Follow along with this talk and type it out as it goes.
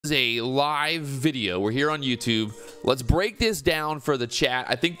is a live video. We're here on YouTube. Let's break this down for the chat.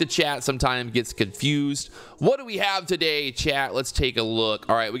 I think the chat sometimes gets confused. What do we have today, chat? Let's take a look.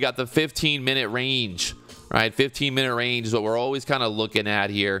 All right, we got the 15-minute range. All right, 15-minute range is what we're always kind of looking at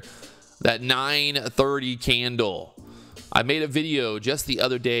here. That 9:30 candle. I made a video just the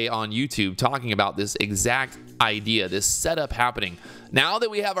other day on YouTube talking about this exact idea, this setup happening. Now that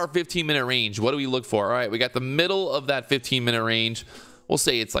we have our 15-minute range, what do we look for? All right, we got the middle of that 15-minute range. We'll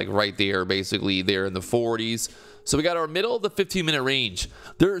say it's like right there, basically there in the 40s. So we got our middle of the 15-minute range.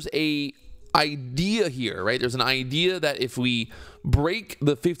 There's a idea here, right? There's an idea that if we break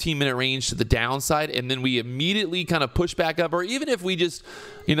the 15-minute range to the downside and then we immediately kind of push back up, or even if we just,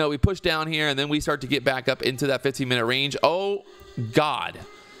 you know, we push down here and then we start to get back up into that 15-minute range, oh God,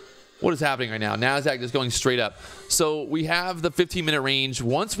 what is happening right now? NASDAQ just going straight up. So we have the 15-minute range.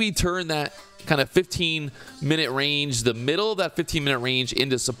 Once we turn that kind of 15-minute range, the middle of that 15-minute range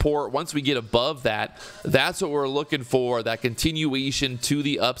into support, once we get above that, that's what we're looking for, that continuation to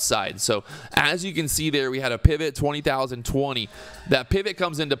the upside. So as you can see there, we had a pivot 20,020. That pivot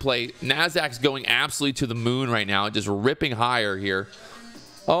comes into play. NASDAQ's going absolutely to the moon right now, just ripping higher here.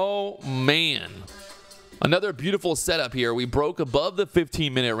 Oh man. Another beautiful setup here. We broke above the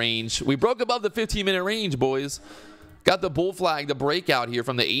 15-minute range. We broke above the 15-minute range, boys. Got the bull flag, the breakout here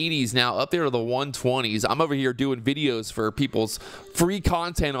from the 80s now up there to the 120s. I'm over here doing videos for people's free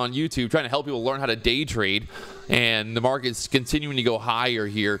content on YouTube, trying to help people learn how to day trade. And the market's continuing to go higher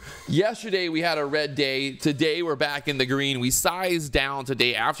here. Yesterday, we had a red day. Today, we're back in the green. We sized down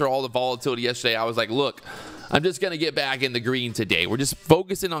today after all the volatility yesterday. I was like, look, I'm just going to get back in the green today. We're just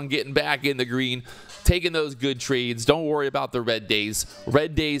focusing on getting back in the green, taking those good trades. Don't worry about the red days.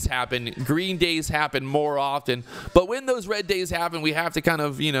 Red days happen. Green days happen more often. But when those red days happen, we have to kind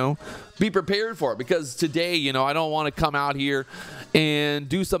of, you know, be prepared for it. Because today, you know, I don't want to come out here and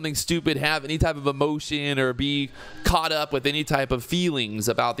do something stupid, have any type of emotion, or be caught up with any type of feelings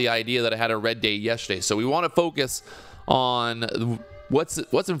about the idea that I had a red day yesterday. So we want to focus on what's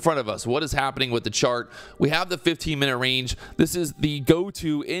in front of us, what is happening with the chart. We have the 15-minute range. This is the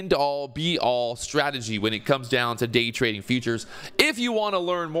go-to end-all be-all strategy when it comes down to day trading futures. If you want to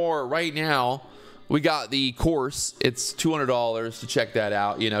learn more right now, we got the course. It's $200 to check that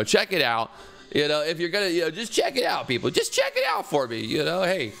out. You know, check it out. You know, if you're gonna, you know, just check it out, people. Just check it out for me. You know,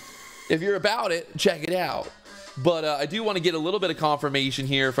 hey, if you're about it, check it out. But I do want to get a little bit of confirmation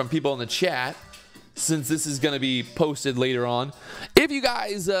here from people in the chat, since this is going to be posted later on. If you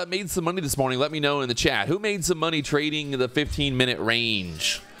guys made some money this morning, let me know in the chat. Who made some money trading the 15-minute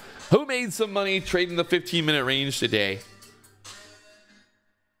range? Who made some money trading the 15-minute range today?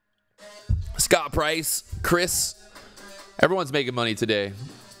 Scott Price, Chris, everyone's making money today.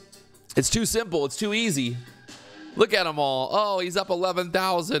 It's too simple. It's too easy. Look at them all. Oh, he's up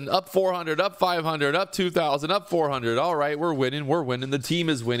 11,000, up 400, up 500, up 2,000, up 400. All right, we're winning. We're winning. The team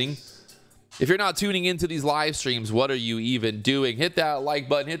is winning. If you're not tuning into these live streams, what are you even doing? Hit that like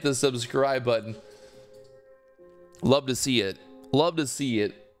button, hit the subscribe button. Love to see it. Love to see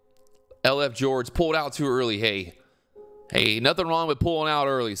it. LF George pulled out too early. Hey, nothing wrong with pulling out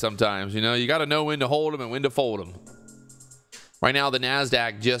early sometimes. You know, you got to know when to hold them and when to fold them. Right now, the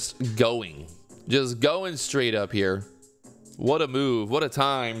NASDAQ just going straight up here. What a move. What a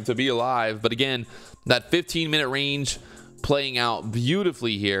time to be alive. But again, that 15-minute range playing out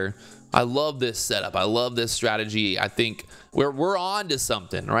beautifully here. I love this setup. I love this strategy. I think we're on to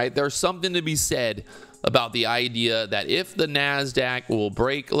something, right? There's something to be said about the idea that if the NASDAQ will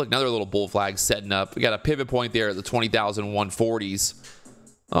break, look, another little bull flag setting up. We got a pivot point there at the 20,140s.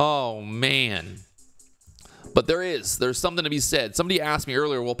 Oh, man. But there's something to be said. Somebody asked me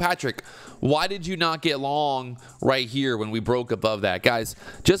earlier, well, Patrick, why did you not get long right here when we broke above that? Guys,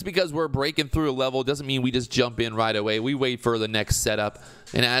 just because we're breaking through a level doesn't mean we just jump in right away. We wait for the next setup.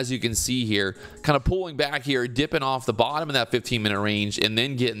 And as you can see here, kind of pulling back here, dipping off the bottom of that 15-minute range, and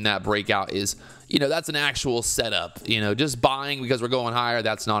then getting that breakout is, you know, that's an actual setup. You know, just buying because we're going higher,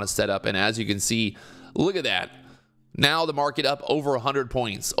 that's not a setup. And as you can see, look at that. Now the market up over 100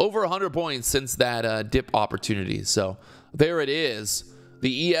 points. Over 100 points since that dip opportunity. So there it is.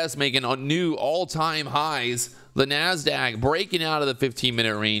 The ES making new all-time highs. The NASDAQ breaking out of the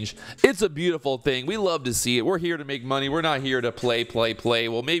 15-minute range. It's a beautiful thing. We love to see it. We're here to make money. We're not here to play.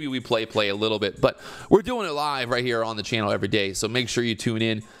 Well, maybe we play a little bit. But we're doing it live right here on the channel every day. So make sure you tune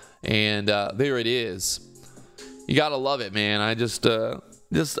in. And there it is. You got to love it, man. I just want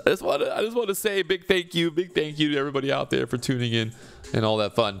to say a big thank you to everybody out there for tuning in and all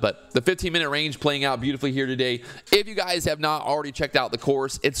that fun. But the 15-minute range playing out beautifully here today. If you guys have not already checked out the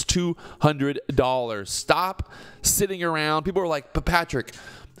course, it's $200. Stop sitting around. People are like, but Patrick,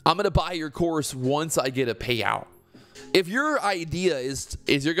 I'm going to buy your course once I get a payout. If your idea is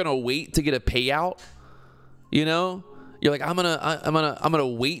you're going to wait to get a payout, you know, you're like, I'm going to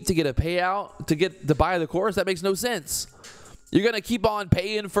wait to get a payout to buy the course. That makes no sense. You're going to keep on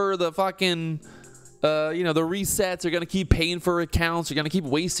paying for the fucking, you know, the resets. You're going to keep paying for accounts. You're going to keep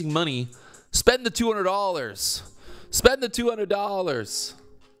wasting money. Spend the $200. Spend the $200.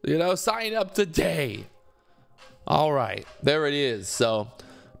 You know, sign up today. All right, there it is. So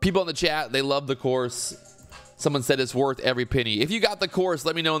people in the chat, they love the course. Someone said it's worth every penny. If you got the course,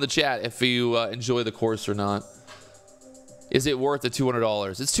 let me know in the chat if you enjoy the course or not. Is it worth the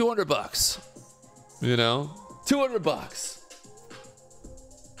 $200? It's 200 bucks. You know, 200 bucks.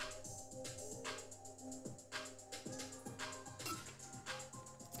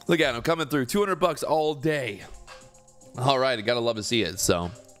 Look at him coming through. 200 bucks all day. All right, I gotta love to see it.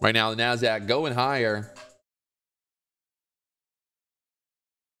 So right now the NASDAQ going higher.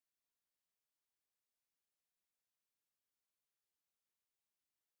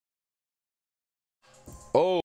 Oh.